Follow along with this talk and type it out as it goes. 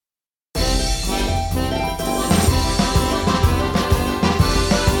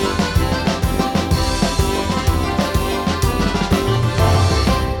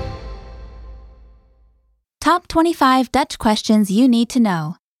Top 25 Dutch questions you need to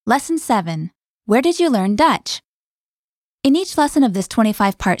know. Lesson 7. Where did you learn Dutch? In each lesson of this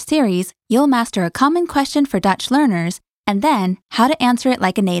 25-part series, you'll master a common question for Dutch learners and then how to answer it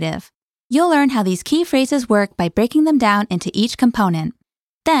like a native. You'll learn how these key phrases work by breaking them down into each component.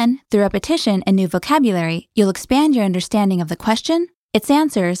 Then, through repetition and new vocabulary, you'll expand your understanding of the question, its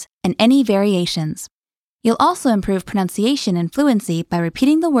answers, and any variations. You'll also improve pronunciation and fluency by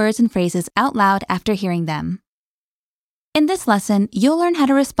repeating the words and phrases out loud after hearing them. In this lesson, you'll learn how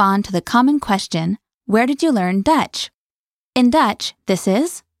to respond to the common question, where did you learn Dutch? In Dutch, this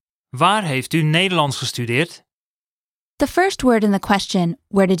is, Waar heeft u Nederlands gestudeerd? the first word in the question,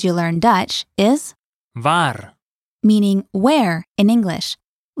 where did you learn Dutch, is Waar. meaning where in English.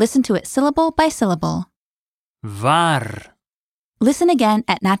 Listen to it syllable by syllable. Waar. Listen again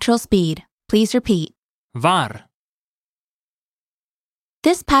at natural speed. Please repeat. Waar.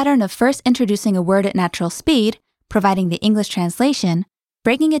 This pattern of first introducing a word at natural speed, providing the English translation,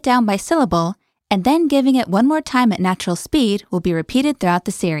 breaking it down by syllable, and then giving it one more time at natural speed will be repeated throughout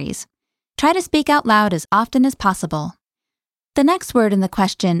the series. Try to speak out loud as often as possible. The next word in the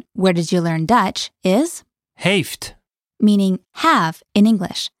question, where did you learn Dutch, is Heeft. meaning have in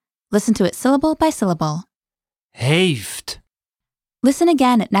English. Listen to it syllable by syllable. Heeft. Listen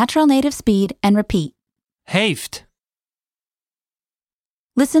again at natural native speed and repeat. Heeft.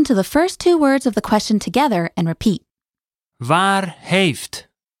 Listen to the first two words of the question together and repeat. Waar heeft.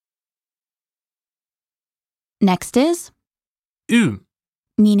 Next is U.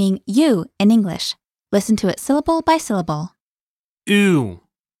 meaning you in English. Listen to it syllable by syllable. Uw.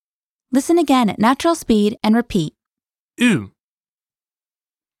 Listen again at natural speed and repeat. U.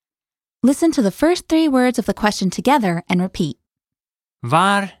 Listen to the first three words of the question together and repeat.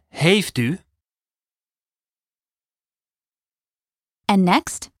 Waar heeft u? And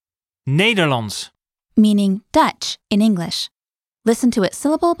next, Nederlands. meaning Dutch in English. Listen to it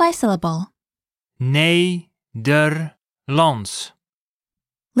syllable by syllable. Nederlands.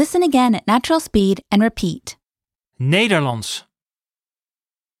 Listen again at natural speed and repeat. Nederlands.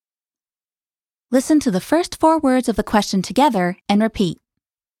 Listen to the first four words of the question together and repeat.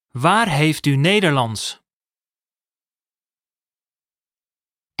 Waar heeft u Nederlands?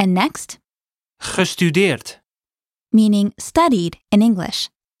 And next, Gestudeerd. meaning studied in English.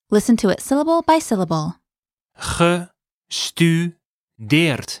 Listen to it syllable by syllable. Gestudeerd.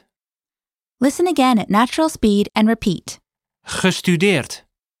 Listen again at natural speed and repeat. Gestudeerd.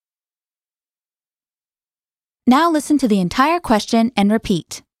 Now listen to the entire question and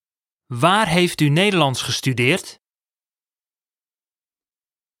repeat. Waar heeft u Nederlands gestudeerd?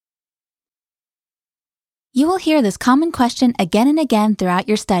 You will hear this common question again and again throughout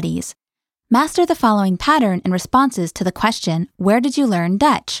your studies. Master the following pattern in responses to the question, where did you learn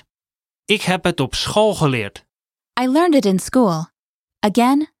Dutch? Ik heb het op school geleerd. I learned it in school.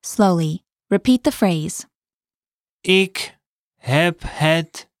 Again, slowly. Repeat the phrase. Ik heb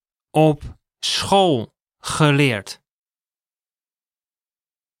het op school geleerd.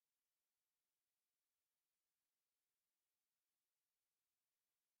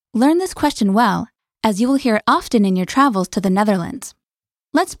 Learn this question well, as you will hear it often in your travels to the Netherlands.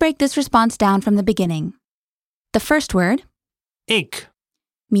 Let's break this response down from the beginning. The first word, Ik.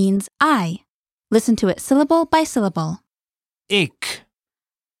 means I. Listen to it syllable by syllable. Ik.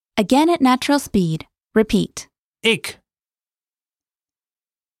 Again at natural speed. Repeat. Ik.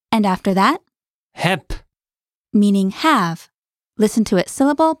 And after that, Heb. meaning have. Listen to it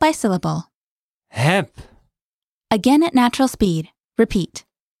syllable by syllable. Heb. Again at natural speed. Repeat.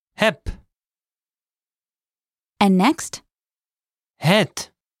 Heb. And next,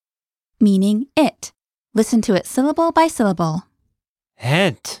 Het. meaning it. Listen to it syllable by syllable.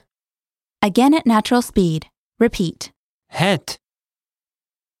 Het. Again at natural speed. Repeat. Het.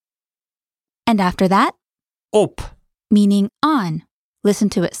 And after that, Op. meaning on. Listen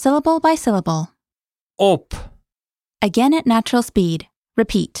to it syllable by syllable. Op. Again at natural speed.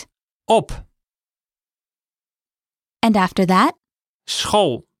 Repeat. Op. And after that,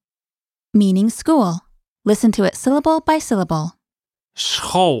 School. meaning school. Listen to it syllable by syllable.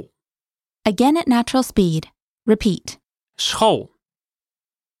 School. Again at natural speed. Repeat. School.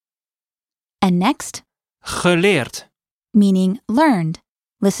 And next, Geleerd. meaning learned.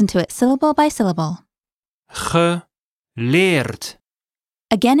 Listen to it syllable by syllable. Geleerd.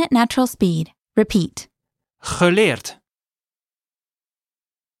 Again at natural speed. Repeat. Geleerd.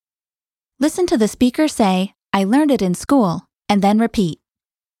 Listen to the speaker say, I learned it in school, and then repeat.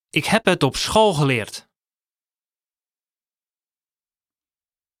 Ik heb het op school geleerd.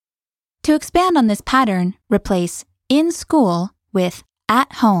 To expand on this pattern, replace in school with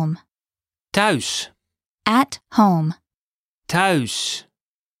at home. Thuis. at home. Thuis.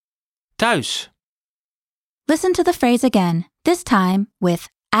 Thuis. Listen to the phrase again, this time with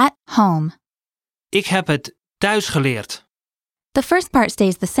at home. Ik heb het thuis geleerd. The first part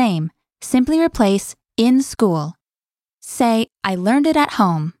stays the same. Simply replace in school. Say, I learned it at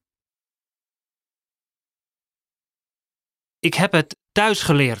home. Ik heb het thuis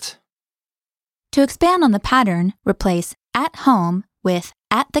geleerd. To expand on the pattern, replace at home with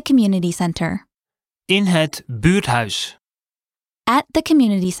at the community center. In het buurthuis. At the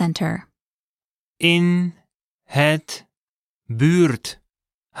community center. In het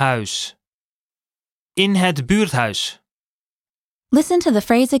buurthuis. In het buurthuis. Listen to the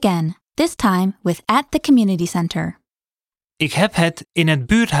phrase again, this time with at the community center. Ik heb het in het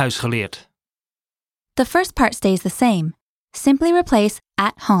buurthuis geleerd. The first part stays the same. Simply replace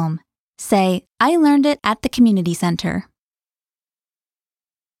at home. Say, I learned it at the community center.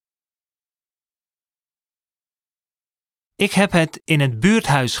 Ik heb het in het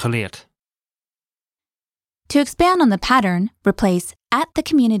buurthuis geleerd. To expand on the pattern, replace at the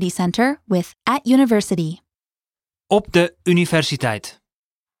community center with at university. Op de universiteit.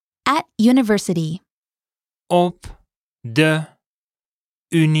 At university. Op de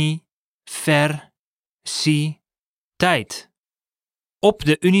universiteit. Op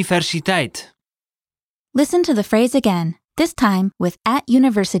de universiteit. Listen to the phrase again, this time with at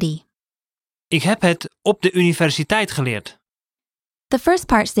university. Ik heb het op de universiteit geleerd. The first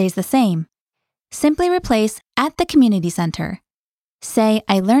part stays the same. Simply replace at the community center. Say,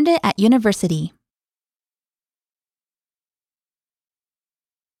 I learned it at university.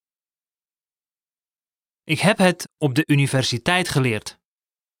 Ik heb het op de universiteit geleerd.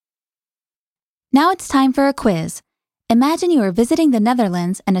 Now it's time for a quiz. Imagine you are visiting the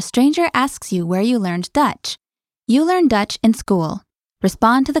Netherlands and a stranger asks you where you learned Dutch. You learned Dutch in school.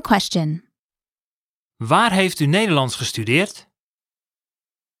 Respond to the question. Waar heeft u Nederlands gestudeerd?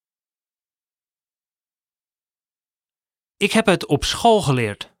 Ik heb het op school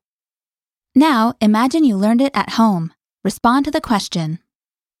geleerd. Now imagine you learned it at home. Respond to the question.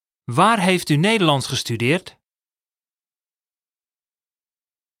 Waar heeft u Nederlands gestudeerd?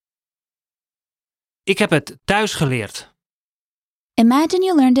 Ik heb het thuis geleerd. Imagine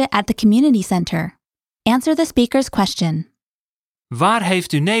you learned it at the community center. Answer the speaker's question. Waar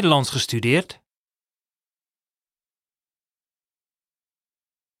heeft u Nederlands gestudeerd?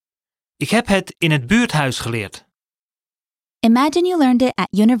 Ik heb het in het buurthuis geleerd. Imagine you learned it at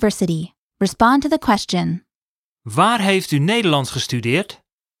university. Respond to the question. Waar heeft u Nederlands gestudeerd?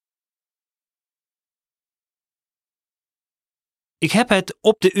 Ik heb het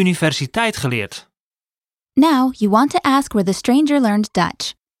op de universiteit geleerd. Now you want to ask where the stranger learned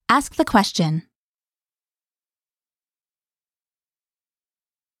Dutch. Ask the question.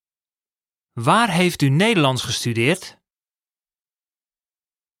 Waar heeft u Nederlands gestudeerd?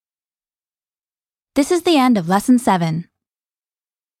 This is the end of Lesson 7.